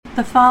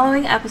The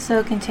following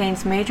episode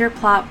contains major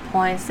plot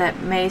points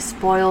that may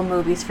spoil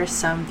movies for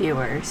some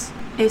viewers.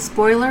 A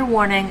spoiler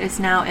warning is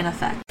now in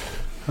effect.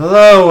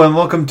 Hello, and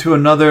welcome to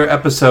another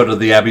episode of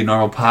the Abby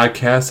Normal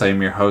Podcast. I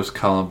am your host,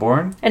 Colin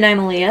Bourne. And I'm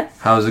Aaliyah.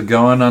 How's it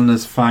going on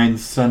this fine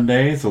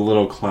Sunday? It's a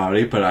little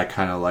cloudy, but I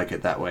kind of like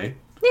it that way.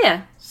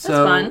 Yeah, that's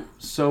fun.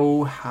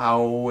 So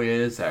how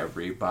is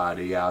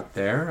everybody out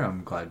there?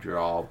 I'm glad you're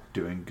all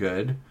doing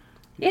good.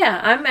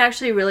 Yeah, I'm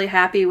actually really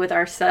happy with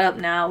our setup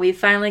now. We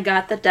finally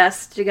got the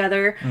desks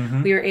together.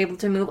 Mm-hmm. We were able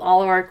to move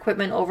all of our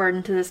equipment over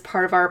into this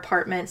part of our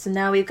apartment. So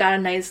now we've got a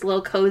nice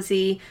little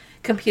cozy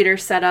computer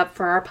setup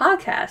for our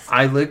podcast.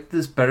 I like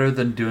this better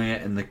than doing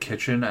it in the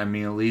kitchen. I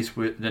mean, at least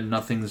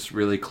nothing's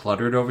really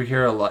cluttered over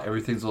here.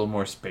 Everything's a little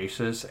more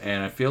spacious,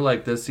 and I feel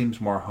like this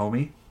seems more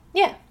homey.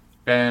 Yeah.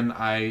 And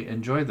I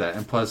enjoyed that.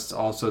 And plus,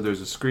 also,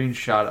 there's a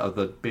screenshot of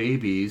the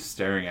babies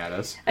staring at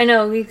us. I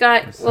know. We've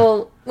got...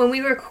 Well, when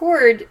we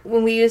record,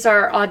 when we use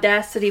our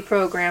Audacity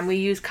program, we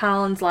use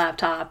Colin's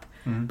laptop.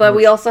 Mm-hmm. But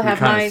we also have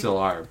my... still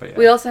are, but yeah.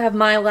 We also have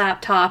my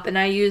laptop, and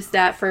I use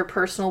that for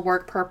personal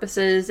work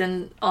purposes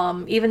and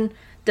even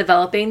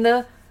developing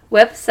the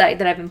website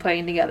that I've been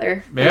putting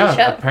together.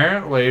 Yeah,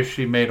 apparently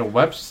she made a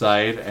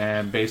website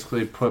and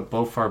basically put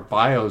both our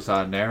bios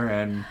on there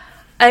and...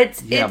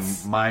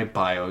 my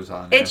bio's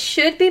on there. It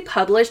should be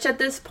published at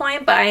this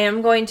point, but I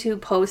am going to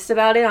post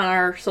about it on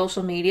our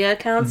social media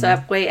accounts, so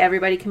that way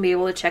everybody can be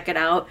able to check it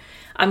out.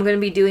 I'm going to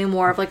be doing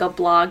more of like a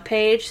blog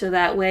page, so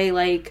that way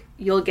like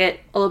you'll get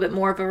a little bit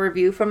more of a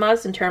review from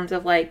us in terms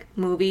of like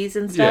movies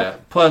and stuff.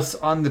 Yeah, plus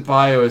on the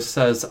bio it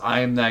says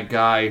I'm that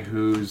guy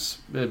whose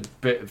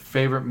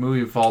favorite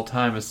movie of all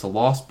time is The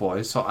Lost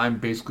Boys, so I'm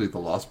basically the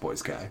Lost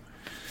Boys guy.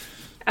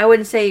 I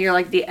wouldn't say you're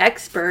like the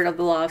expert of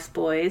the Lost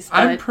Boys. But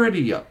I'm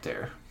pretty up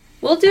there.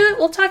 We'll do it.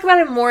 We'll talk about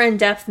it more in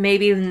depth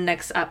maybe in the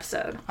next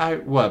episode.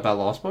 What, about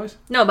Lost Boys?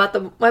 No, about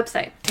the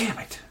website. Damn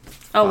it.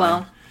 Oh,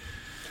 well.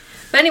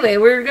 But anyway,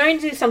 we're going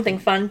to do something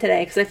fun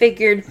today because I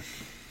figured,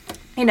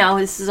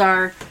 this is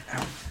our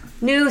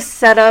new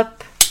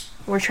setup.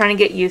 We're trying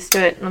to get used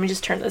to it. Let me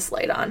just turn this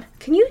light on.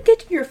 Can you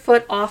get your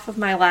foot off of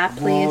my lap,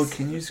 please? Well,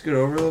 can you scoot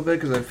over a little bit?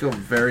 Because I feel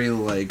very,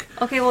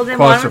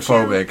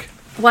 claustrophobic.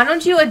 Why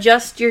don't you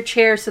adjust your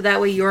chair so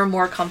that way you're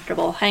more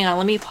comfortable? Hang on,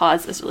 let me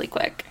pause this really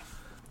quick.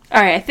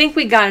 Alright, I think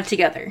we got it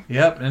together.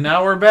 Yep, and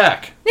now we're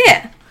back.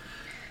 Yeah.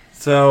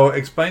 So,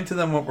 explain to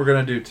them what we're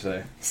going to do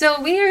today.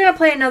 So, we are going to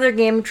play another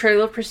game,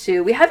 Trivial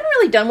Pursuit. We haven't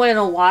really done one in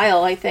a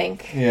while, I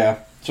think. Yeah,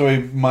 so we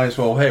might as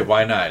well, hey,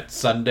 why not? It's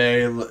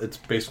Sunday, it's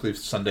basically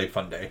Sunday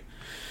fun day.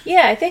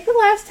 Yeah, I think the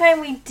last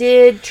time we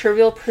did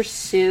Trivial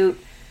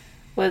Pursuit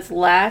was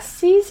last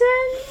season?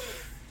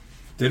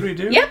 Did we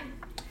do? Yep.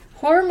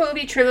 Horror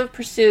Movie Trivial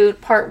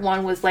Pursuit Part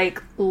 1 was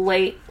like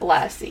late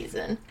last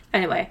season.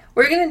 Anyway,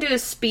 we're going to do a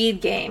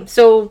speed game.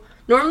 So,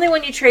 normally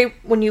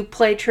when you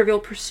play Trivial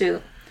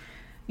Pursuit,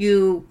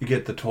 you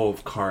get the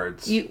 12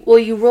 cards. You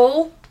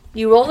roll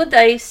the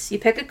dice, you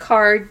pick a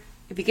card.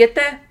 If you get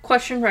the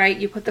question right,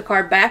 you put the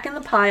card back in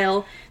the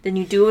pile, then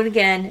you do it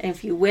again, and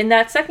if you win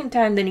that second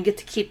time, then you get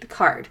to keep the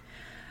card.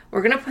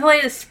 We're going to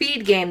play the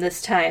speed game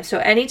this time. So,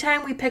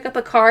 anytime we pick up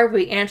a card,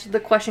 we answer the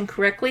question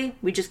correctly,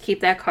 we just keep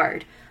that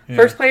card. Yeah.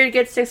 First player to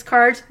get 6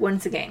 cards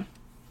wins the game.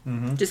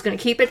 Mm-hmm. Just going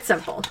to keep it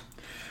simple.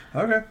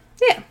 Okay.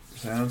 Yeah.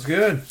 Sounds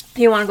good.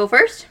 You want to go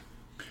first?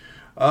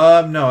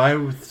 No, I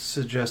would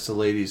suggest the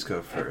ladies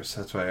go first.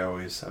 That's why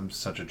I'm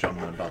such a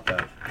gentleman about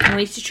that. At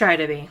least you try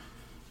to be.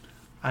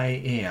 I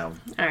am.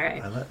 All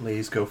right. I let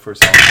ladies go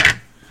first all the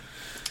time.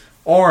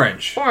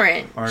 Orange.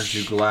 Aren't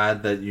you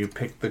glad that you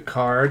picked the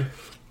card?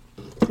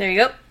 There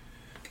you go.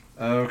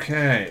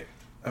 Okay.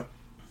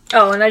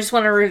 Oh, and I just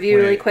want to review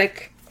really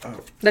quick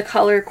the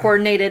color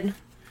coordinated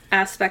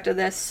aspect of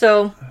this.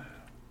 So,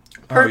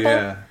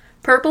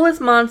 purple is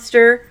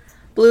monster,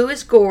 blue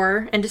is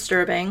gore and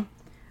disturbing,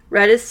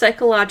 red is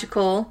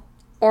psychological,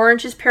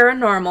 orange is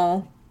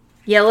paranormal,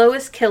 yellow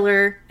is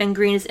killer, and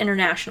green is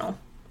international.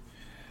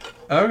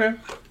 Okay.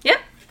 Yep.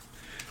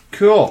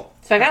 Cool.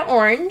 So I got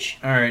orange.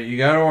 Alright, you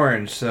got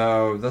orange,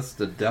 so that's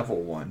the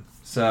devil one.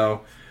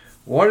 So,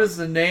 what is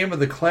the name of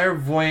the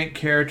clairvoyant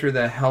character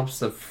that helps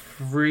the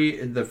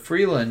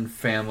Freeland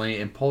family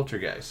in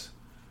Poltergeist?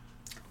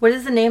 What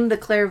is the name of the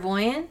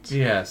clairvoyant?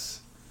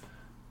 Yes.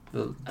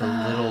 The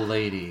little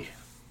lady.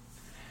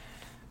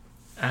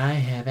 I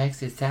have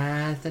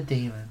exorcised the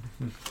demon.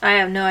 I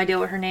have no idea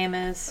what her name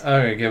is.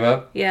 Okay, give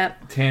up?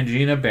 Yep.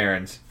 Tangina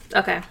Barons.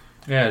 Okay.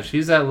 Yeah,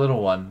 she's that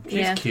little one.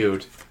 She's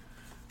cute.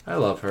 I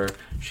love her.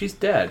 She's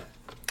dead.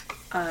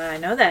 I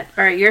know that.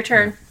 Alright, your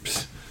turn.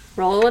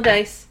 Roll a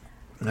dice.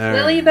 Lily,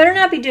 Lily, you better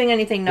not be doing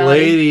anything naughty.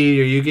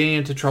 Lady, are you getting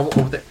into trouble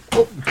over there?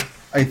 Oh,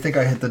 I think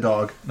I hit the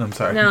dog. I'm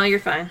sorry. No, you're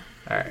fine.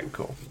 Alright,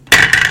 cool.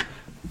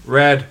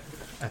 Red.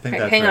 I think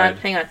that's red.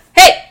 Hang on.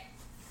 Hey!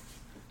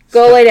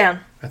 Go lay down.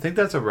 I think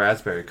that's a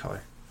raspberry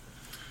color.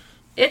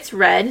 It's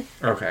red.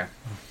 Okay.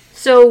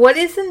 So, what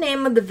is the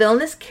name of the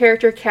villainous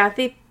character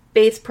Kathy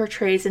Bates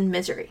portrays in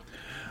Misery?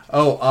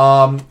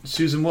 Oh,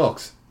 Susan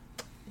Wilkes.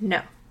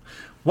 No.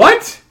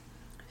 What?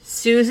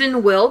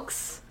 Susan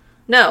Wilkes?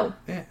 No.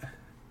 Yeah.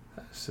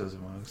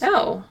 Susan Wilkes.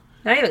 No,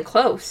 not even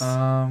close.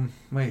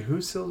 Wait,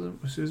 who's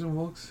Susan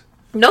Wilkes?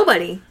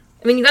 Nobody.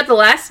 I mean, you got the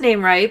last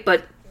name right,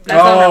 but that's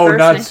not her first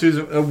not name.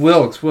 Susan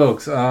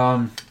Wilkes.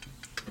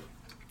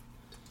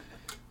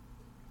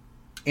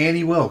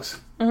 Annie Wilkes.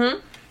 Mm-hmm.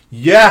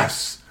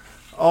 Yes.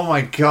 Oh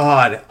my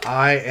God,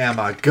 I am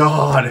a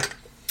god.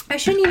 I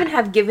shouldn't even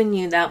have given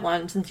you that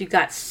one since you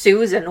got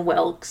Susan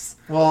Wilkes.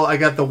 Well, I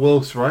got the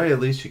Wilkes right. At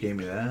least you gave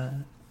me that.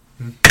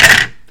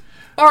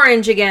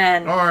 Orange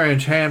again.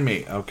 Orange, hand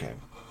me. Okay.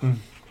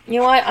 You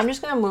know what? I'm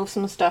just going to move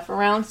some stuff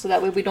around so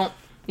that way we don't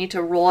need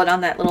to roll it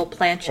on that little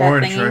planchette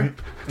Orange, thingy. right?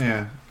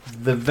 Yeah.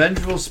 The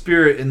vengeful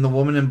spirit in the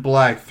woman in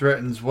black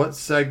threatens what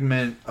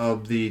segment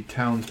of the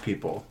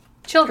townspeople?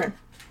 Children.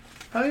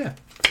 Oh, yeah.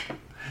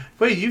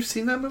 Wait, you've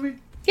seen that movie?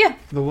 Yeah.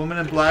 The Woman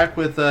in Black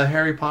with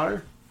Harry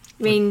Potter?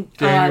 I mean...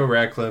 Daniel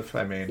Radcliffe,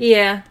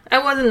 Yeah. I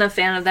wasn't a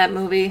fan of that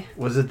movie.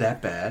 Was it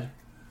that bad?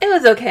 It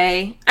was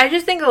okay. I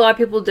just think a lot of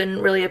people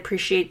didn't really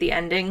appreciate the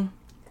ending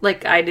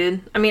like I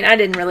did. I mean, I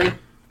didn't really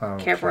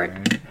care for it.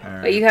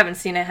 Right. But you haven't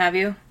seen it, have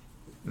you?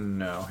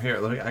 No. Here,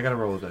 I gotta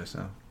roll the dice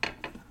now.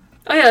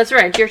 Oh, yeah, that's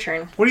right. It's your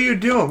turn. What are you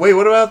doing? Wait,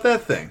 what about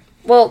that thing?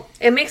 Well,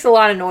 it makes a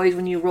lot of noise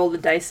when you roll the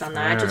dice on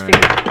that. I just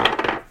figured...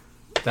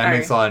 That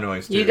makes a lot of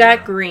noise, too. You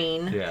got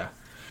green. Yeah.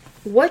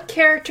 What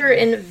character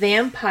in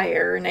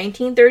Vampire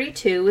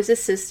 1932 is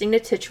assisting the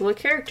titular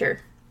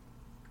character?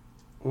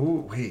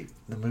 Ooh, wait.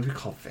 The movie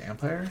called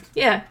Vampire?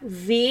 Yeah.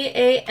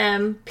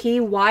 Vampyr.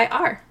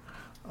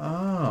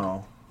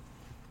 Oh.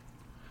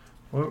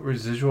 What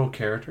residual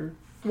character?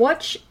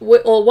 What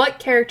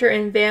character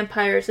in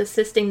Vampire is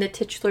assisting the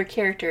titular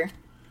character?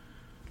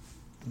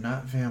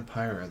 Not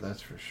Vampire,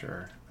 that's for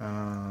sure.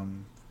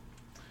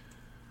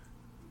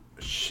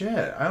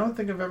 Shit, I don't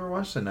think I've ever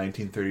watched the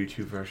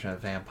 1932 version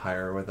of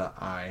Vampire with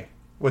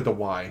a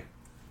Y.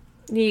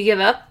 Do you give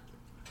up?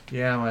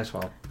 Yeah, might as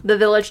well. The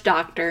Village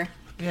Doctor.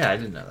 Yeah, I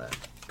didn't know that.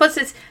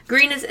 Plus,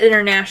 green is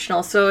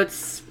international, so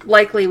it's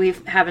likely we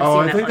haven't seen that. Oh,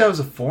 I think one. that was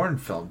a foreign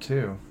film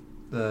too.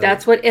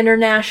 That's what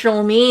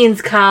international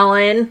means,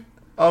 Colin.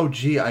 Oh,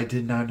 gee, I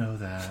did not know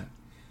that.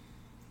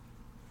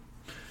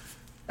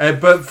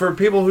 But for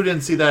people who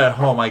didn't see that at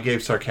home, I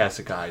gave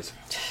sarcastic eyes.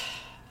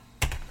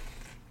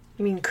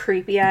 You mean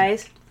creepy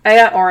eyes? I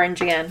got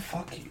orange again.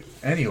 Fuck you.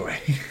 Anyway,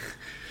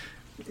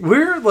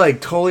 we're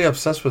like totally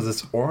obsessed with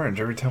this orange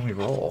every time we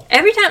roll.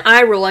 Every time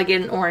I roll, I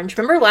get an orange.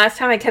 Remember last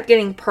time I kept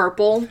getting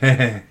purple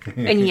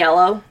and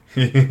yellow?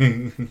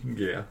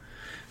 Yeah,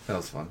 that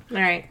was fun. All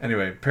right.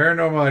 Anyway,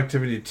 Paranormal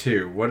Activity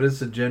 2. What is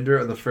the gender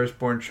of the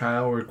firstborn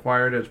child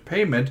required as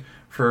payment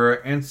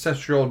for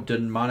ancestral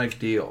demonic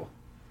deal?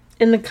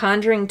 In The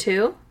Conjuring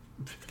 2?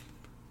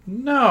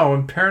 No,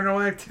 in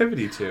Paranormal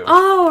Activity 2.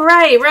 Oh,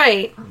 right.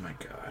 Oh my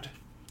god.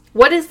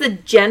 What is the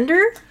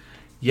gender?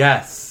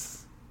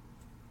 Yes.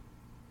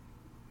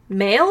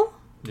 Male?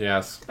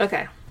 Yes.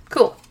 Okay,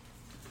 cool.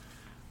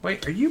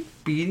 Wait, are you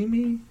beating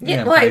me?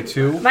 Yeah, by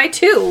 2? By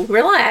 2.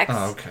 Relax.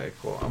 Oh, okay,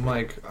 cool. I'm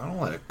like, I don't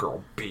let a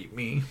girl beat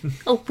me.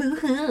 Oh,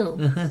 boo-hoo.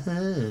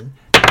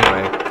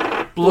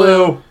 Anyway,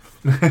 blue.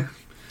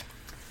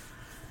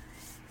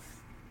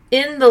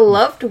 In The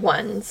Loved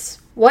Ones,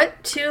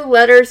 what 2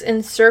 letters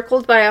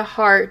encircled by a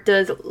heart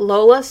does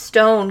Lola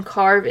Stone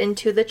carve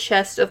into the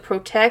chest of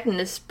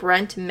protagonist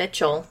Brent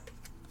Mitchell?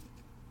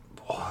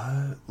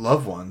 What?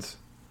 Loved Ones.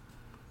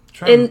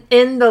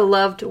 In The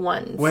Loved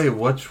Ones. Wait,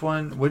 which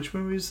one? Which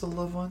movie is The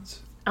Loved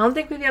Ones? I don't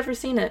think we've ever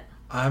seen it.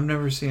 I've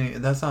never seen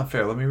it. That's not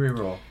fair. Let me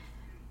re-roll.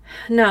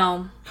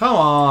 No. Come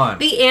on.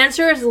 The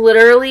answer is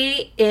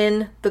literally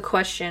in the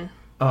question.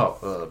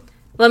 Oh,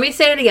 Let me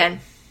say it again.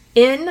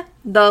 In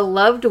The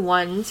Loved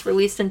Ones,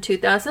 released in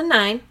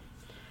 2009,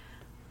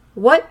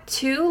 what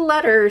 2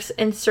 letters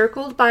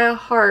encircled by a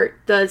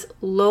heart does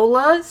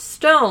Lola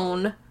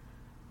Stone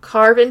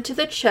carve into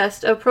the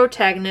chest of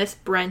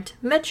protagonist Brent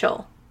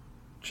Mitchell?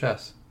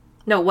 chess.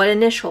 No, what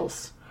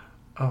initials?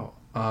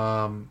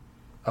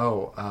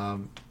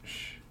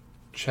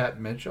 Chet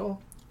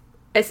Mitchell?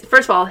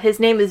 First of all, his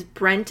name is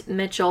Brent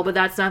Mitchell, but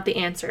that's not the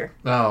answer.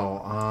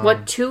 Oh,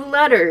 What 2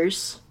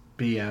 letters?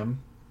 BM.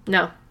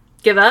 No.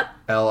 Give up?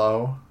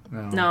 LO?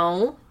 No.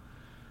 No.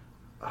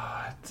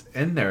 It's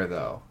in there,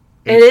 though.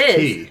 It HT.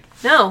 is.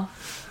 No.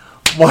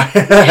 What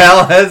the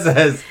hell is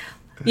this?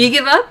 You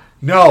give up?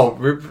 No,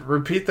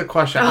 repeat the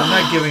question. I'm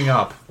not giving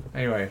up.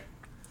 Anyway.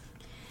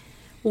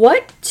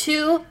 What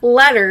 2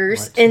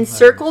 letters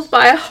encircled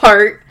by a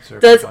heart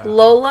does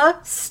Lola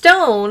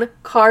Stone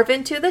carve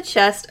into the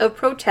chest of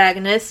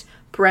protagonist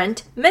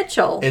Brent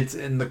Mitchell? It's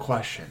in the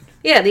question.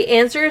 Yeah, the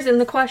answer is in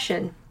the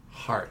question.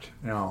 Heart.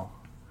 No.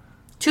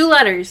 2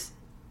 letters.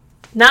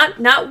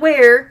 Not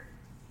where.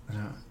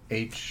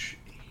 H.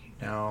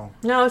 No.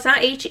 No, it's not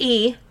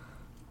H-E.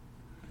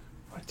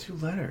 What 2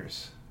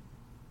 letters?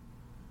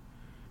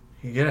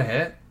 You get a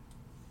hit?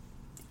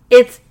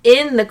 It's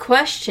in the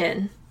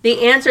question.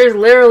 The answer is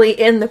literally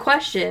in the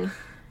question.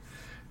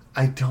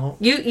 I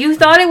don't... You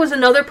thought it was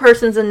another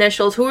person's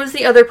initials. Who was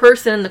the other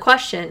person in the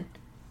question?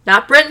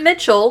 Not Brent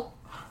Mitchell.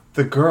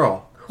 The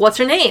girl. What's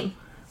her name?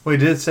 Wait,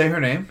 did it say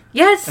her name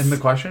Yes. in the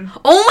question?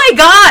 Oh my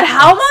God!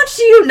 How much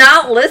do you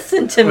not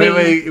listen to me?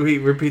 Wait,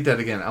 repeat that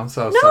again. I'm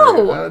so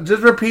No. sorry.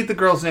 Just repeat the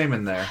girl's name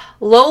in there.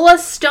 Lola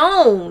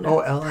Stone. Oh,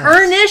 LS.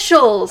 Her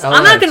initials.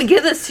 I'm not going to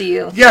give this to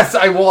you. Yes,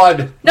 I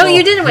won. No,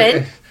 you didn't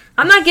win.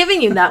 I'm not giving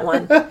you that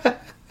one.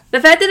 The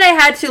fact that I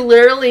had to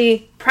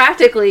literally,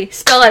 practically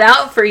spell it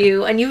out for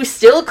you, and you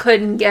still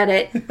couldn't get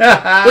it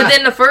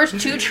within the first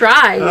 2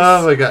 tries.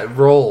 Oh my God!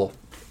 Roll,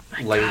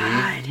 lady.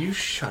 God. You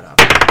shut up.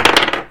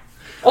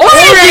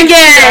 Orange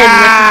again!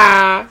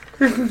 Ah!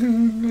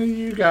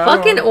 You got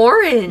Fucking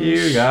orange.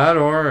 You got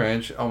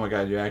orange. Oh my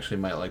God! You actually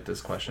might like this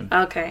question.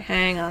 Okay,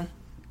 hang on.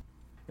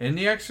 In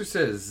The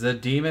Exorcist, the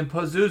demon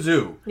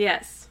Pazuzu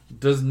Yes.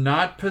 does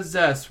not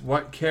possess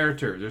what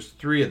character? There's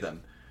 3 of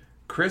them: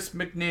 Chris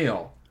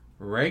McNeil,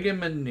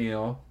 Reagan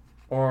McNeil,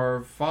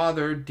 or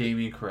Father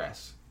Damien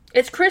Cress.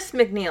 It's Chris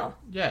McNeil.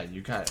 Yeah, you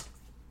got it.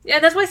 Yeah,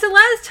 that's what I said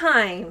last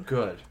time.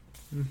 Good.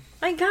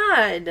 My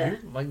God.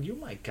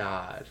 My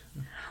God.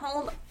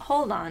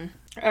 Hold on.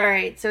 All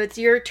right, so it's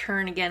your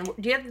turn again.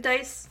 Do you have the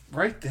dice?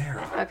 Right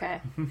there.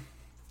 Okay.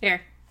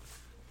 Here.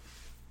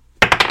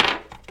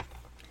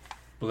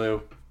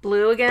 Blue.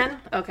 Blue again?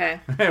 Okay.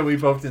 We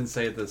both didn't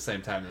say it at the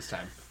same time this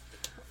time.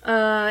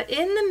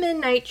 In the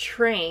Midnight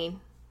Train.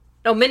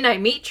 Oh,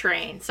 Midnight Meat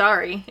Train.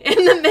 Sorry.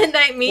 In the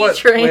Midnight Meat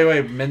Train.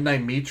 Wait.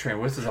 Midnight Meat Train.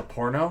 What is this, a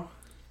porno?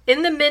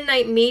 In the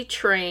Midnight Meat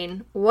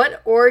Train,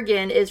 what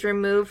organ is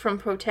removed from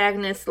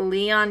protagonist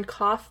Leon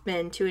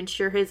Kaufman to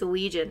ensure his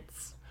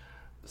allegiance?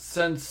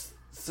 Since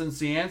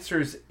the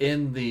answer's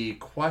in the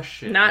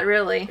question. Not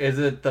really. Is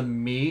it the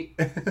meat?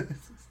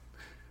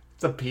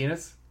 It's a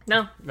penis?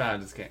 No. No,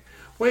 I'm just kidding.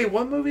 Wait,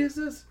 what movie is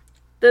this?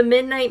 The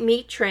Midnight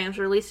Meat Train was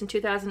released in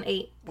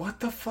 2008. What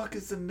the fuck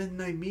is the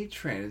Midnight Meat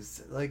Train?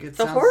 It's like It's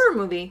a horror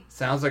movie.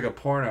 Sounds like a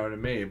porno to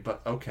me,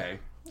 but okay.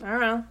 I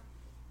don't know.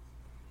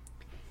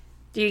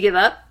 Do you give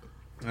up?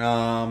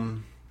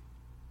 Turn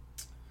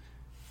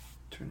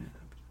it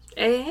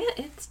up.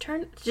 It's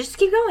turn. Just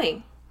keep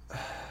going.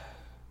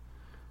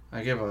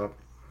 I give up.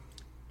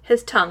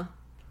 His tongue.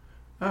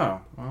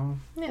 Oh, well.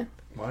 Yeah.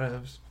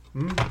 Whatevs.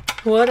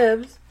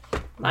 Whatevs.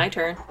 My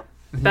turn.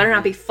 Better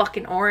not be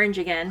fucking orange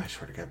again. I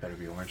swear to God, better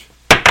be orange.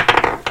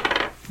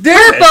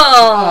 Purple!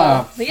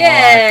 Oh, fuck.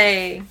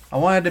 Yay! I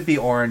wanted to be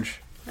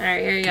orange.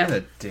 Alright, here you Give go.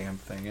 the damn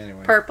thing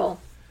anyway. Purple.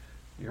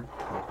 You're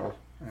purple.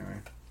 Anyway.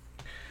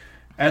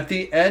 At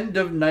the end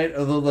of Night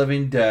of the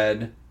Living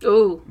Dead,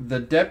 Ooh. the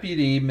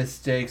deputy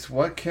mistakes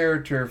what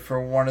character for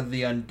one of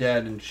the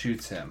undead and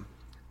shoots him.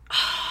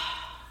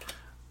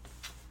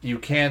 You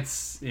can't...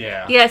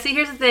 Yeah. Yeah, see,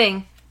 here's the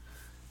thing.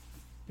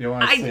 You don't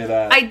want to say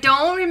that. I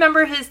don't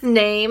remember his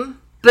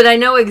name, but I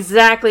know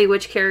exactly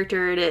which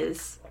character it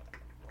is.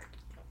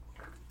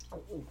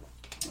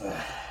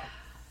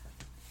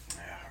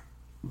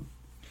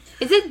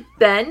 Is it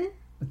Ben?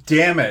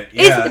 Damn it.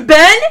 Yeah. Is it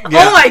Ben?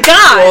 Yeah. Oh my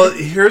God. Well,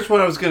 here's what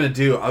I was going to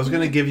do. I was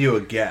going to give you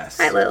a guess.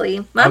 Hi,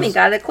 Lily. Mommy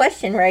got a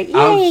question right.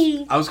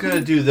 Yay. I was going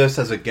to do this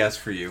as a guess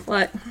for you.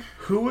 What?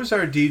 Who was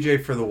our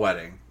DJ for the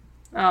wedding?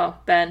 Oh,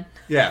 Ben.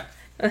 Yeah.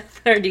 Our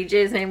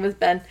DJ's name was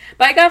Ben.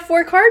 But I got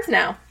 4 cards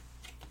now.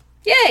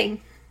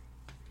 Yay.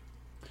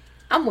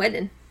 I'm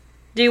winning.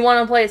 Do you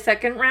want to play a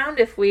second round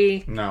if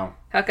we... No.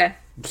 Okay.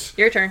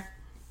 Your turn.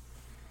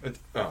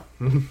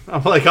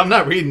 I'm like, I'm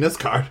not reading this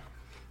card.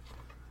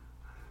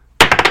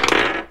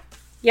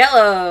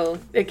 Yellow.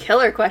 The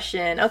killer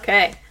question.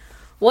 Okay.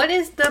 What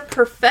is the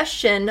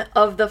profession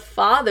of the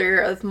father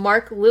of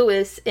Mark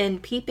Lewis in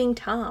Peeping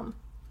Tom?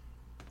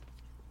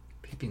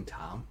 Peeping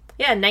Tom?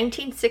 Yeah,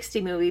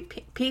 1960 movie.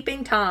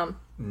 Peeping Tom.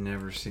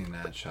 Never seen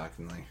that,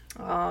 shockingly.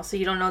 Oh, so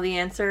you don't know the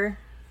answer?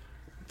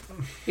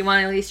 You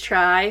want to at least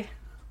try?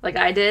 Like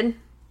I did?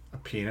 A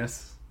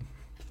penis?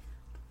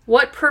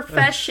 What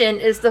profession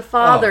is the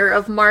father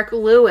of Mark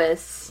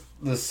Lewis?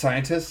 The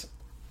scientist?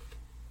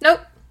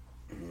 Nope.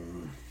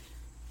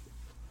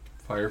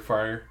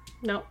 Firefighter?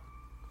 Nope.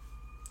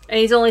 And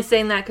he's only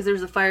saying that because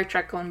there's a fire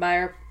truck going by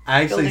our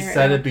I actually building right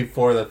said now. it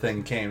before the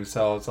thing came,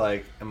 so it's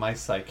like, am I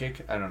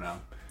psychic? I don't know.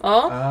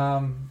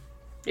 Oh,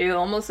 you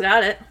almost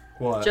got it.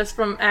 What? Just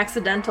from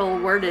accidental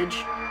wordage.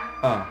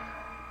 Oh.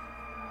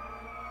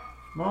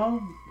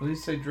 Well, at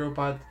least they drove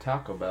by the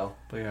Taco Bell.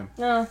 But yeah.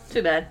 No,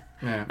 too bad.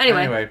 Yeah.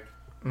 Anyway.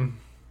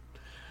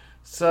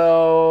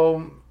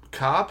 So,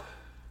 cop?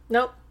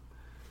 Nope.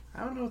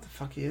 I don't know what the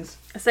fuck he is.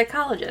 A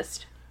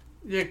psychologist.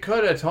 You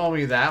could have told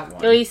me that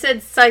one. Well, you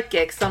said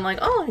psychic, so I'm like,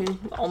 oh, you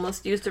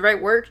almost used the right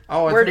word.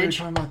 Oh, I thought you were wordage.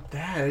 talking about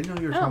that. I didn't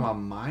know you were talking about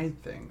my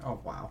thing. Oh,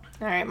 wow.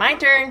 All right, my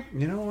turn.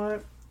 You know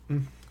what?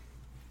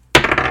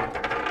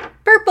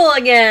 Purple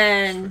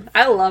again.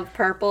 I love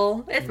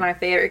purple. It's my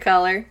favorite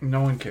color.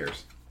 No one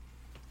cares.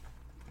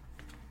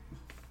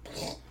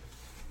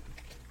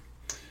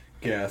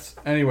 Guess.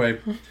 Anyway.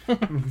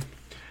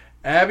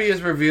 Abby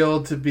is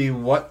revealed to be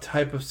what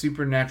type of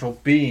supernatural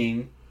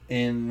being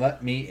in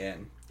Let Me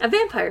In? A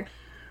vampire.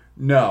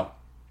 No.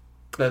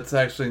 That's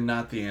actually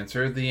not the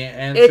answer. The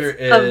answer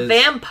It's is... a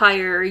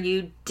vampire,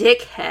 you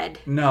dickhead.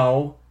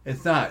 No,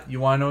 it's not. You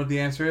want to know what the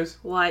answer is?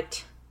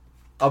 What?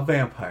 A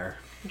vampire.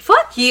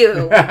 Fuck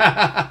you.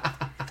 I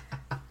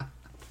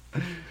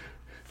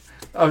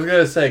was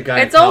gonna say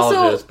gynecologist, It's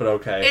also, but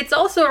okay. It's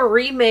also a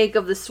remake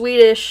of the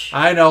Swedish.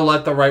 I know.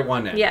 Let the Right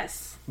One In.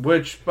 Yes.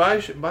 Which by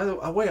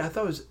the wait, I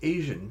thought it was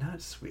Asian,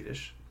 not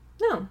Swedish.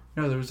 No.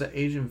 No, there was an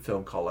Asian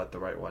film called Let the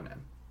Right One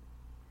In.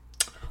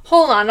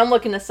 Hold on, I'm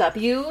looking this up.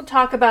 You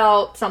talk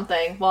about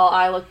something while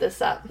I look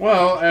this up.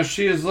 Well, as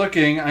she is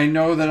looking, I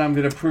know that I'm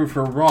going to prove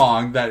her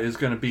wrong. That is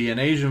going to be an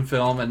Asian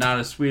film and not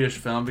a Swedish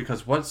film,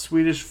 because what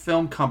Swedish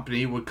film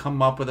company would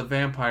come up with a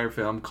vampire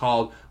film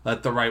called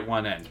Let the Right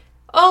One In?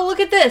 Oh, look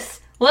at this.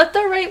 Let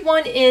the Right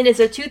One In is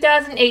a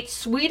 2008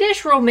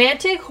 Swedish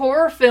romantic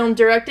horror film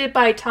directed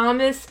by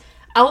Thomas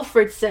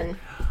Alfredson.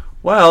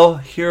 Well,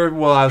 here's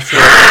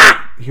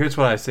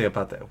what I say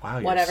about that. Wow,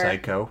 you're Whatever.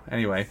 psycho.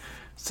 Anyway,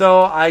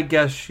 so I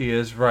guess she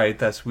is right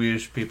that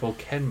Swedish people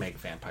can make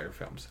vampire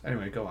films.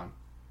 Anyway, go on.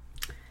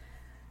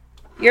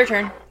 Your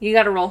turn. You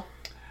got to roll.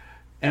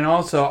 And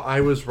also, I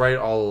was right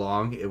all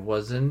along. It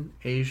wasn't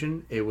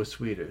Asian. It was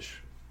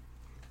Swedish.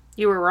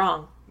 You were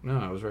wrong. No,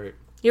 I was right.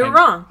 You were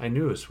wrong. I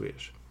knew it was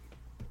Swedish.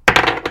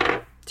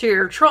 So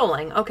you're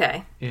trolling.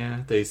 Okay.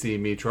 Yeah, they see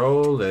me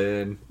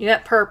trolling. You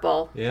got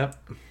purple. Yep.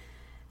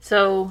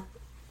 So,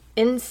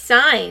 in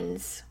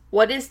signs,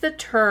 what is the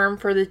term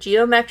for the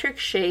geometric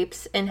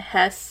shapes in the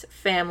Hess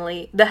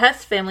family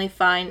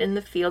find in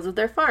the fields of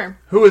their farm?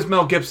 Who is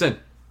Mel Gibson?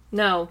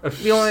 No.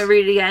 You want me to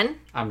read it again?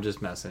 I'm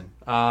just messing.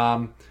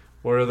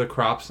 What are the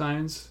crop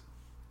signs?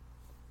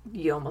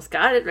 You almost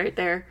got it right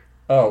there.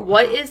 Oh.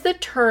 What is the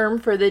term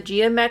for the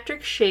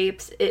geometric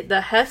shapes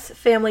the Hess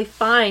family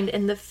find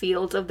in the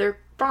fields of their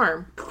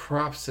farm?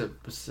 Crop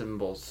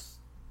symbols.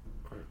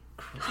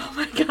 Oh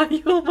my god,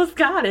 you almost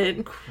got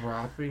it.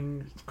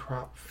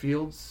 Crop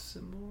field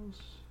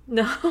symbols?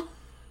 No.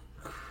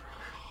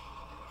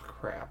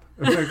 Crap.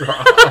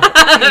 Crap.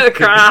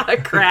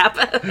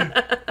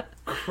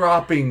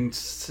 Cropping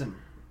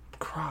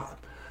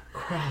crop.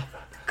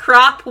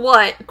 Crop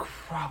what?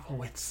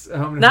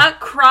 Cropowitz.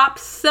 Not crop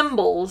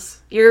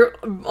symbols. You're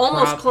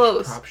almost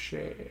close. Crop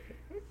shade.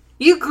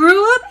 You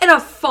grew up in a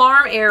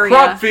farm area.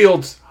 Crop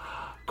fields.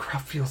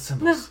 Crop field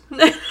symbols.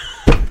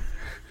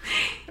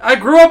 I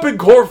grew up in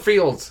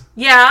cornfields.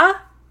 Yeah?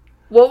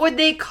 What would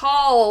they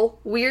call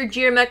weird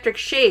geometric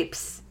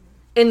shapes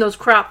in those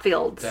crop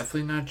fields?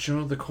 Definitely not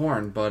Joe the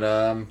Corn, but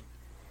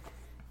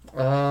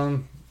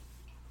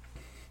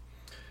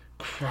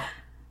crop.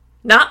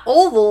 Not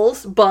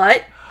ovals,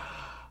 but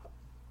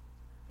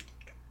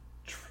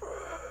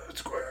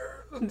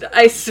Square.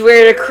 I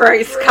swear to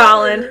Christ,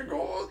 Colin.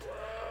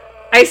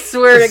 I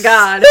swear to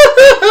God.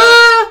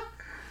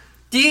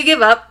 Do you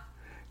give up?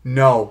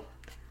 No.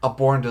 A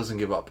Born doesn't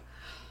give up.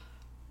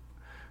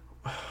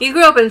 You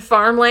grew up in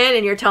farmland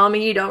and you're telling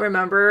me you don't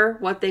remember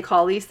what they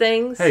call these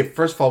things? Hey,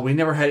 first of all, we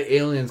never had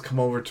aliens come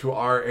over to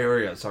our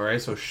areas,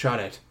 alright? So shut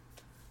it.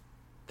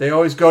 They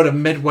always go to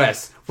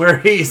Midwest.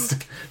 We're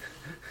East.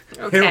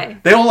 Okay.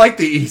 They don't like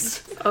the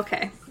East.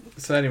 Okay.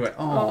 So anyway,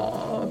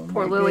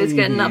 Poor Lily's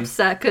getting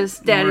upset because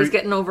Daddy's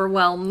getting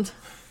overwhelmed.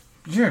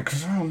 Yeah,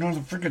 because I don't know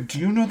the freaking... Do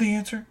you know the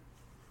answer?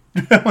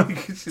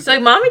 So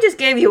Mommy just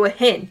gave you a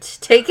hint.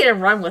 Take it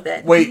and run with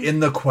it. Wait, in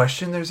the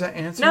question there's that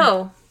answer?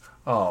 No.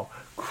 Oh.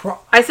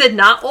 I said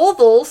not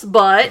ovals,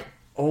 but...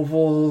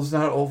 Ovals,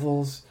 not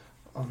ovals.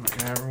 Oh my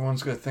god,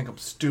 everyone's going to think I'm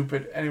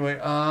stupid. Anyway,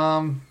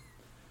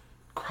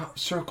 crop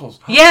circles.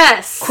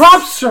 Yes!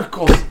 Crop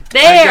circles!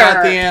 There! I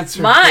got the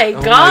answer. My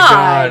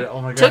God.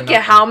 Oh my god. Took you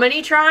how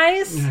many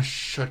tries? Yeah,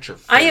 shut your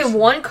face. I am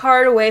one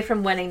card away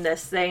from winning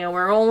this thing, and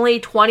we're only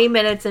 20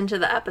 minutes into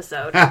the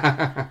episode.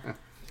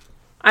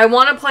 I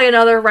want to play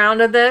another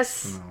round of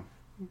this,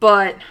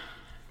 but...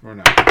 We're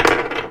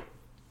not.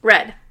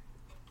 Red.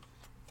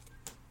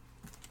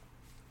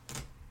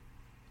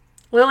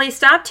 Lily,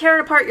 stop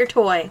tearing apart your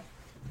toy.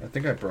 I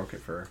think I broke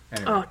it for her.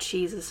 Anyway. Oh,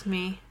 Jesus,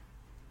 me.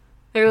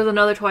 There goes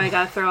another toy I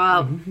gotta throw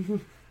out.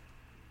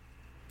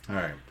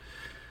 Alright.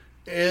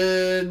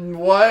 In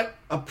what...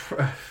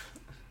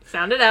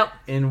 Sound it out.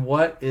 In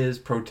what is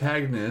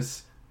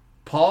protagonist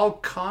Paul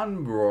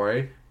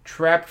Conroy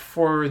trapped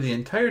for the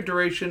entire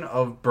duration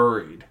of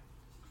Buried?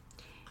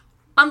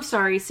 I'm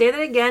sorry, say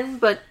that again,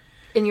 but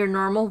in your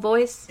normal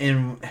voice.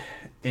 In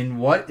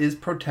what is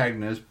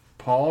protagonist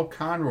Paul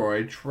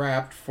Conroy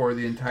trapped for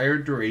the entire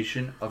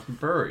duration of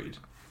Buried?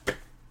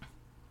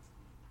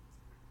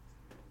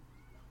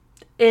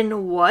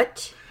 In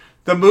what?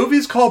 The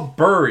movie's called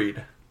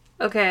Buried.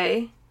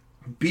 Okay.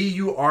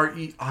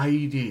 Bureied.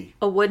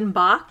 A wooden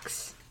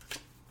box?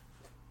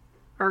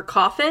 Or a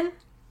coffin?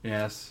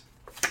 Yes.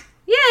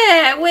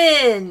 Yeah, I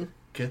win!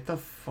 Get the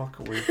fuck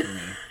away from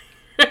me.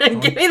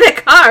 Give me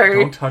the card!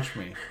 Don't touch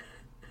me.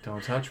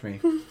 Don't touch me.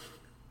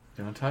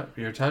 Don't touch.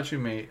 You're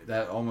touching me.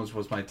 That almost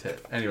was my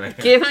tip. Anyway.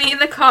 Give me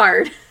the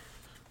card.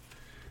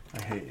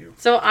 I hate you.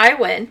 So I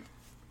win.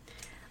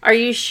 Are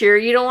you sure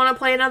you don't want to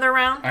play another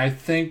round? I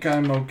think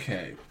I'm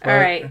okay.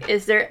 Alright.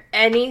 Is there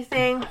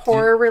anything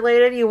horror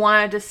related you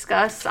want to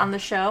discuss on the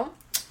show?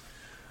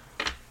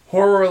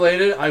 Horror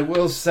related, I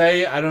will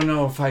say, I don't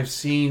know if I've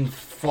seen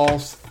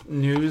false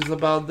news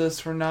about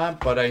this or not,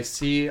 but I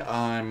see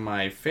on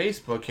my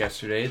Facebook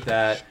yesterday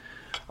that,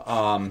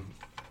 what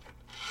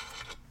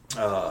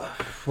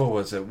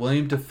was it?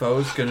 William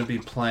Dafoe's going to be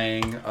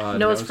playing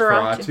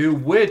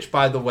Nosferatu, which,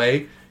 by the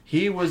way,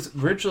 he was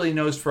originally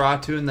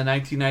Nosferatu in the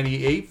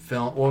 1998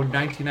 film, or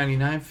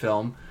 1999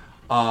 film,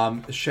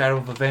 Shadow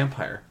of a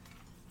Vampire,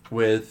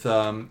 with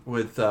who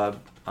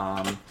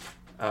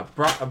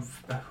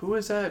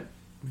is that?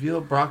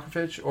 Vila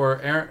Brockovich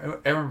or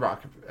Aaron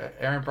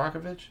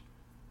Brockovich?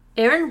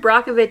 Aaron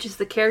Brockovich is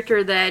the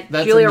character that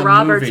Julia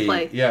Roberts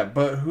played. Yeah,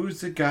 but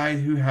who's the guy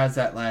who has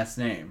that last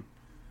name?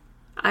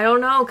 I don't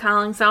know,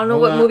 Collins. I don't know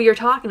what movie you're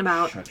talking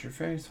about. Shut your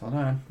face. Hold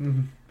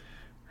on.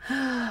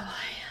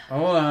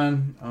 Hold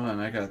on.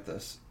 I got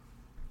this.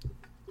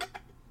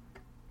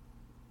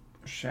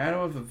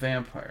 Shadow of a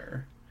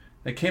Vampire.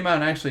 It came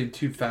out actually in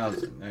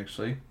 2000,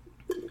 actually.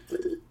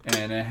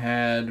 And it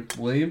had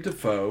William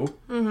Dafoe.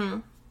 Mm-hmm.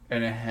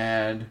 And it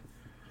had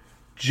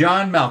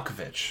John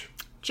Malkovich.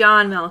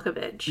 John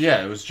Malkovich.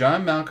 Yeah, it was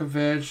John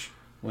Malkovich,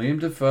 William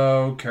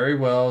Dafoe, Kerry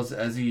Wells,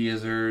 Ezzie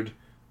Izzard,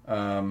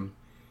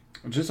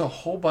 just a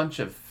whole bunch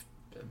of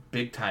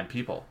big-time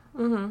people.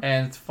 Mm-hmm.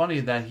 And it's funny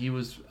that he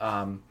was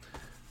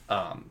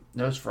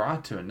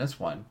Nosferatu in this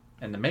one.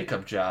 And the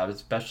makeup job,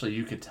 especially,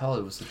 you could tell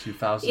it was the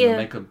 2000. Yeah. The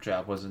makeup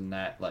job wasn't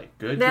that,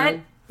 good.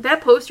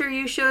 That poster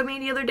you showed me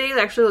the other day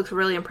actually looks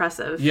really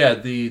impressive. Yeah,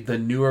 the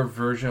newer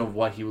version of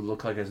what he would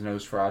look like as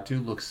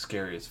Nosferatu looks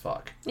scary as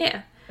fuck.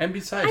 Yeah. And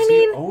besides,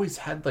 he always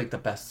had, the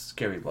best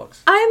scary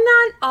looks. I'm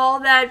not all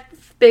that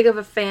big of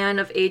a fan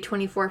of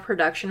A24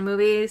 production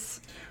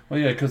movies. Well,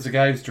 yeah, because the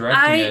guy who's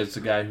directing it is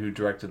the guy who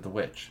directed The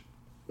Witch.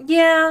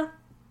 Yeah.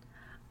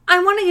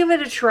 I want to give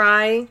it a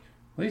try. At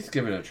least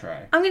give it a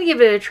try. I'm going to give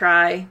it a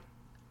try.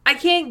 I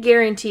can't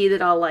guarantee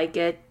that I'll like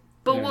it,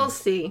 but we'll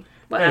see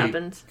what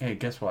happens. Hey,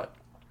 guess what?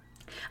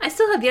 I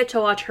still have yet to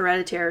watch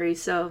Hereditary,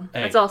 so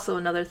that's also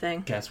another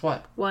thing. Guess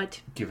what?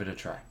 What? Give it a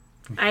try.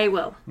 I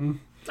will.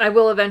 I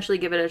will eventually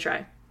give it a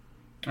try.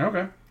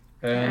 Okay.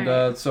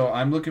 And so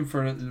I'm looking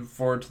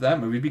forward to that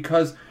movie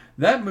because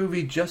that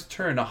movie just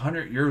turned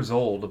 100 years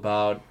old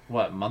about,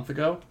 a month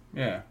ago?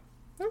 Yeah.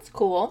 That's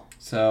cool.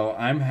 So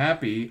I'm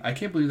happy. I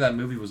can't believe that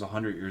movie was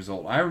 100 years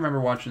old. I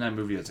remember watching that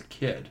movie as a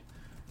kid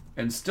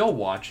and still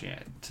watching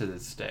it to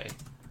this day.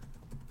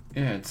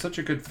 Yeah, it's such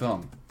a good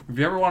film. If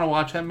you ever want to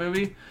watch that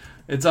movie,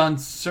 it's on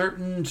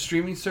certain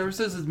streaming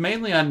services. It's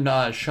mainly on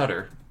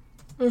Shudder.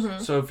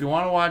 Mm-hmm. So if you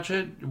want to watch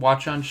it,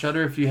 watch on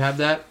Shudder. If you have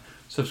that,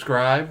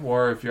 subscribe.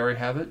 Or if you already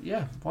have it,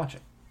 watch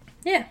it.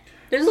 Yeah.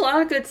 There's a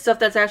lot of good stuff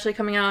that's actually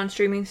coming out on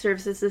streaming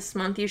services this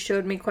month. You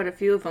showed me quite a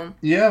few of them.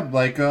 Yeah,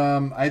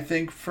 I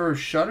think for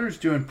Shudder's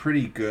doing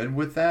pretty good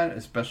with that.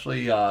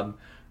 Especially,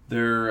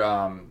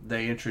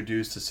 they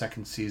introduced the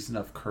second season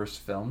of Cursed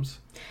Films.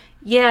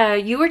 Yeah,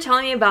 you were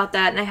telling me about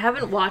that, and I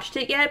haven't watched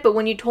it yet, but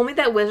when you told me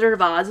that Wizard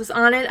of Oz was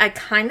on it, I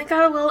kind of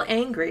got a little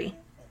angry.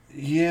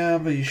 Yeah,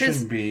 but you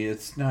shouldn't be.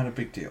 It's not a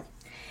big deal.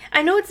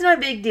 I know it's not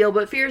a big deal,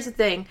 but here's the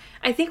thing.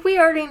 I think we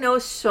already know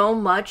so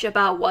much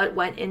about what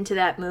went into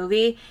that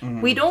movie.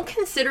 Mm. We don't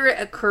consider it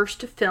a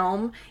cursed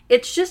film.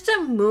 It's just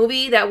a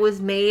movie that was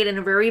made in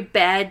a very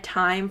bad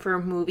time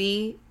for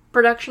movie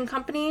production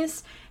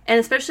companies. And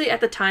especially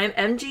at the time,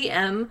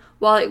 MGM,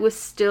 while it was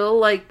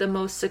still the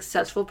most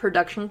successful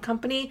production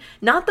company,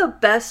 not the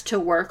best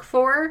to work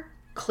for,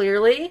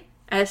 clearly,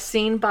 as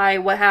seen by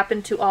what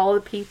happened to all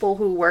the people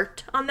who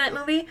worked on that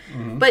movie.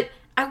 Mm-hmm. But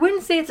I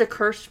wouldn't say it's a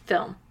cursed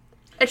film.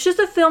 It's just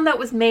a film that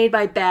was made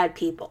by bad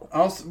people.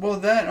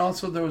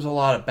 Also, there was a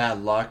lot of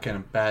bad luck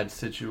and bad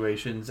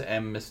situations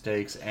and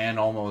mistakes and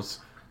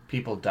almost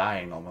people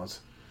dying almost.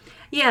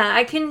 Yeah,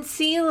 I can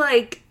see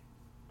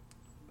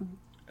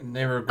and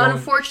they were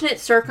unfortunate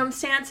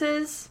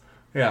circumstances.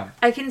 Yeah.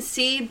 I can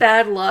see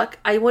bad luck.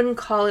 I wouldn't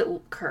call it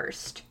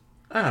cursed.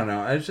 I don't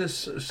know. It's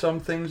just some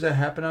things that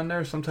happen on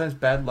there. Sometimes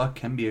bad luck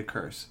can be a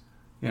curse.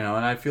 And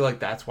I feel like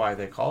that's why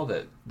they called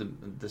it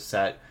the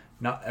set.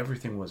 Not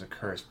everything was a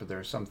curse, but there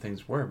are some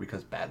things were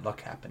because bad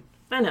luck happened.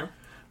 I know.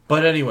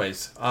 But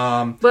anyways,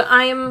 they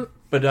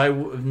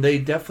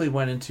definitely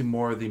went into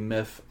more of the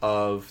myth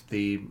of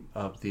the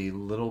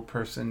little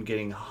person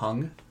getting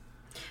hung.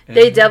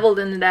 They delved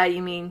into that,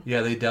 you mean?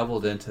 Yeah, they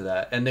delved into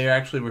that. And they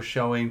actually were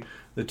showing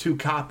the two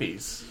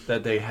copies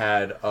that they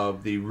had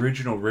of the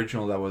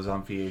original that was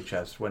on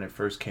VHS when it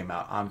first came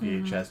out on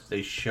VHS. Mm-hmm.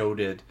 They showed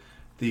it,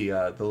 the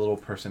little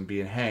person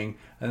being hanged.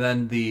 And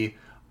then the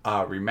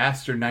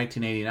remastered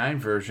 1989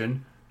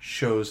 version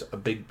shows a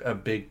big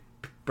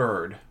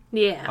bird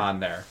on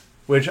there.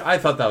 Which I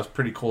thought that was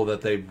pretty cool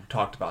that they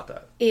talked about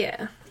that.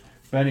 Yeah.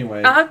 But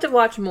anyway, I'll have to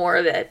watch more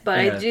of it, but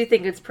I do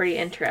think it's pretty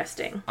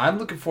interesting. I'm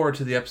looking forward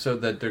to the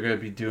episode that they're going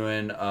to be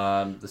doing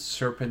the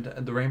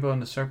serpent, the rainbow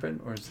and the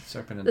serpent, or is it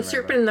serpent and the rainbow? The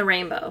serpent and the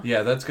rainbow.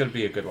 Yeah, that's going to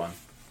be a good one.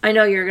 I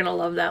know you're going to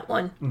love that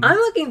one. Mm-hmm. I'm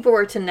looking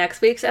forward to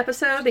next week's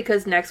episode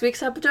because next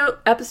week's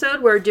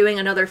episode we're doing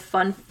another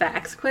fun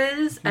facts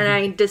quiz, and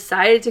I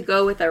decided to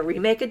go with a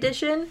remake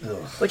edition,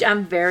 which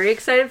I'm very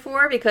excited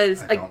for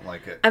because I don't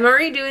like it. I'm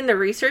already doing the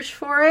research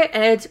for it,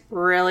 and it's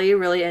really,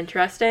 really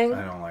interesting.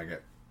 I don't like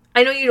it.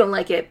 I know you don't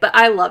like it, but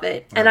I love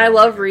it. And I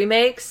love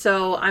remakes,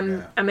 so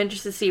I'm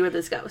interested to see where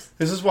this goes.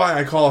 This is why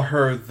I call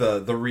her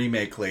the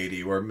remake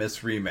lady, or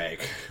Miss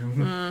Remake.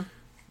 You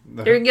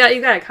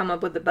gotta come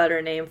up with a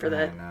better name for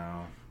that. I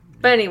know.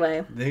 But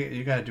anyway.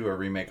 You gotta do a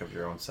remake of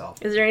your own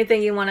self. Is there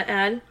anything you want to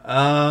add?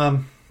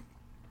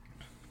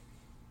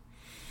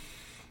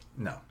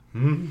 No.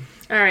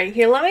 Alright,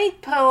 here, let me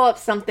pull up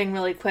something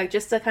really quick,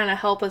 just to kind of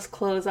help us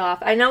close off.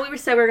 I know we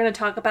said we were going to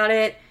talk about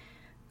it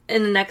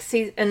in the next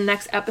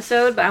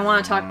episode, but I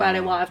want to talk about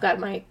it while I've got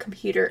my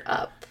computer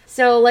up.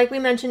 So, like we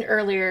mentioned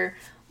earlier,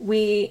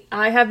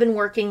 I have been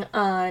working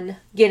on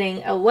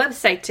getting a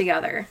website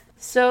together.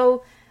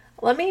 So,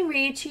 let me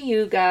read to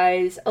you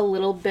guys a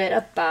little bit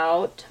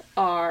about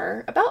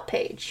our About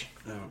page.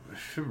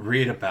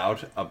 Read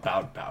about.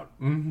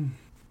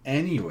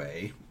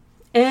 Anyway,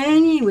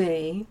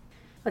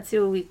 let's see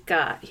what we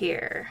got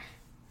here.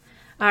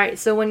 Alright,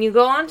 so when you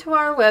go onto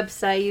our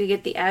website, you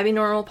get the Abby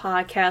Normal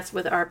podcast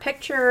with our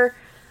picture.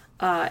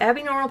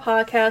 Abby Normal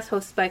podcast,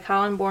 hosted by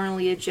Colin Bourne and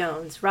Leah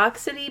Jones. Rock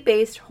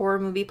City-based horror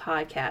movie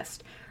podcast.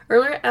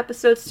 Earlier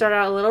episodes start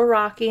out a little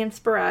rocky and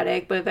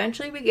sporadic, but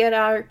eventually we get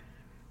our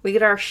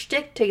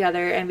shtick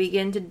together and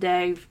begin to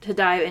dive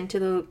into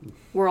the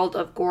world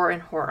of gore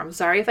and horror. I'm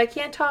sorry if I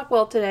can't talk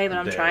well today, but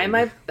I'm trying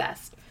my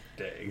best.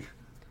 Dang.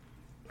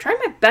 I'm trying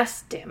my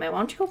best, damn it. Why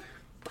don't you go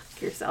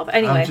fuck yourself?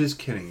 Anyway. I'm just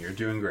kidding. You're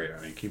doing great.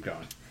 I mean, keep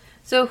going.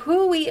 So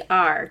who we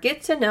are.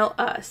 Get to know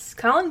us.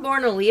 Colin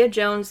Bourne and Leah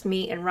Jones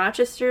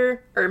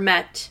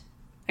met.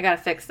 I gotta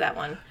fix that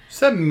one.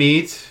 Said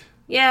meet.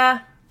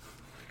 Yeah.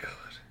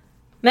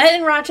 Met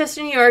in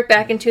Rochester, New York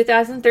back in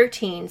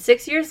 2013.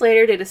 6 years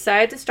later, they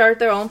decided to start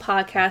their own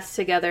podcast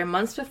together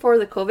months before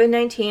the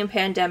COVID-19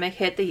 pandemic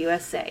hit the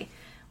USA.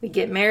 We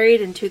get married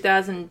in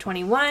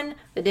 2021,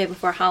 the day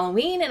before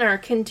Halloween, and are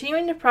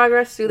continuing to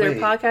progress through their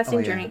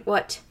podcasting journey.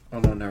 What? Oh,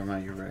 no, never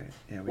mind. You're right.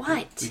 Yeah,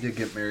 What? We did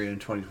get married in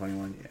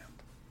 2021, yeah.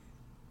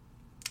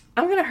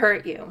 I'm going to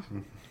hurt you.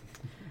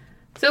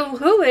 So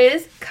who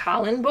is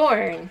Colin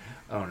Bourne?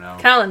 Oh, no.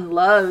 Colin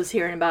loves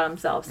hearing about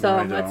himself,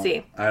 so let's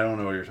see. I don't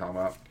know what you're talking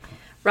about.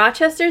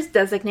 Rochester's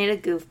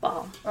designated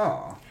goofball.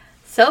 Oh.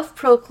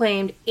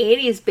 Self-proclaimed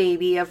 80s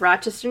baby of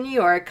Rochester, New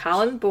York,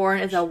 Colin Bourne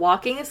is a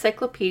walking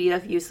encyclopedia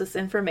of useless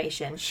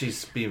information.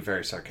 She's being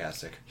very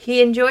sarcastic.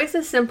 He enjoys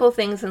the simple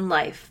things in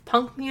life.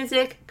 Punk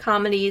music,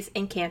 comedies,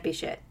 and campy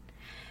shit.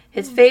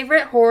 His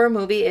favorite horror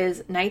movie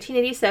is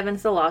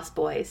 1987's The Lost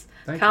Boys.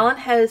 Colin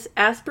has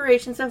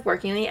aspirations of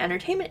working in the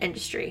entertainment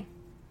industry.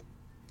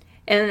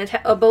 And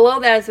below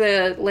that is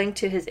a link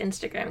to his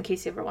Instagram in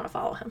case you ever want to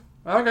follow him.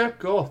 Okay,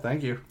 cool.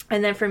 Thank you.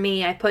 And then for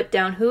me, I put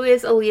down who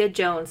is Aaliyah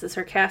Jones, the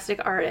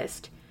sarcastic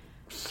artist.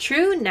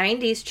 True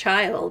 90s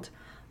child,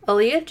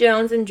 Aaliyah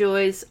Jones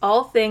enjoys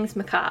all things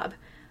macabre.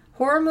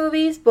 Horror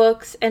movies,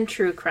 books, and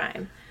true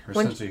crime. Her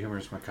sense of humor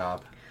is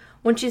macabre.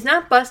 When she's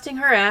not busting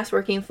her ass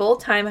working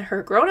full-time at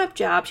her grown-up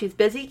job, she's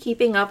busy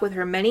keeping up with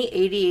her many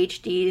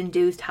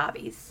ADHD-induced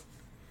hobbies.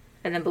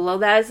 And then below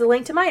that is the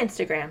link to my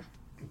Instagram.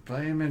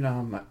 Blame it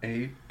on my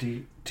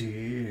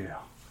ADD.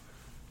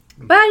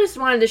 But I just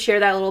wanted to share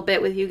that little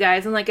bit with you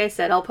guys. And like I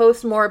said, I'll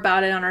post more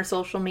about it on our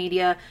social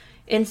media.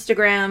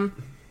 Instagram,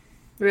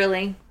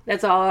 really.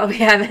 That's all we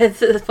have at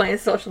this point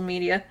is social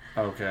media.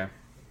 Okay.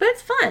 But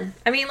it's fun.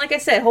 I mean, like I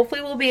said,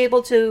 hopefully we'll be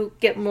able to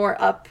get more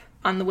up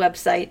on the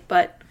website.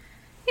 But,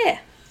 yeah.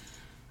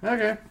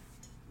 Okay.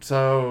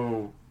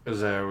 So,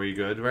 are we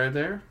good right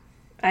there?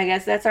 I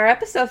guess that's our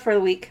episode for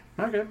the week.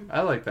 Okay.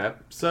 I like that.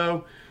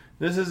 So,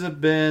 this has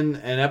been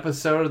an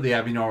episode of the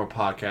Abby Normal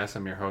Podcast.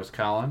 I'm your host,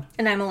 Colin.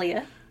 And I'm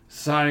Aaliyah.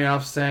 Signing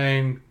off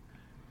saying,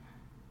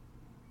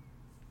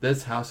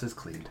 this house is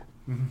cleaned.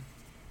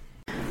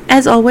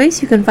 As always,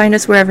 you can find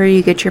us wherever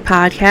you get your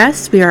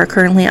podcasts. We are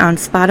currently on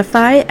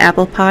Spotify,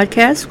 Apple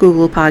Podcasts,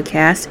 Google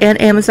Podcasts, and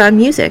Amazon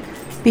Music.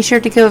 Be sure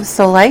to give us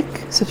a like,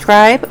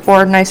 subscribe,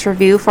 or a nice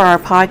review for our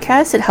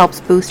podcast. It helps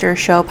boost our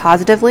show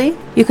positively.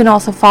 You can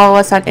also follow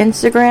us on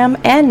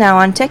Instagram and now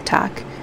on TikTok.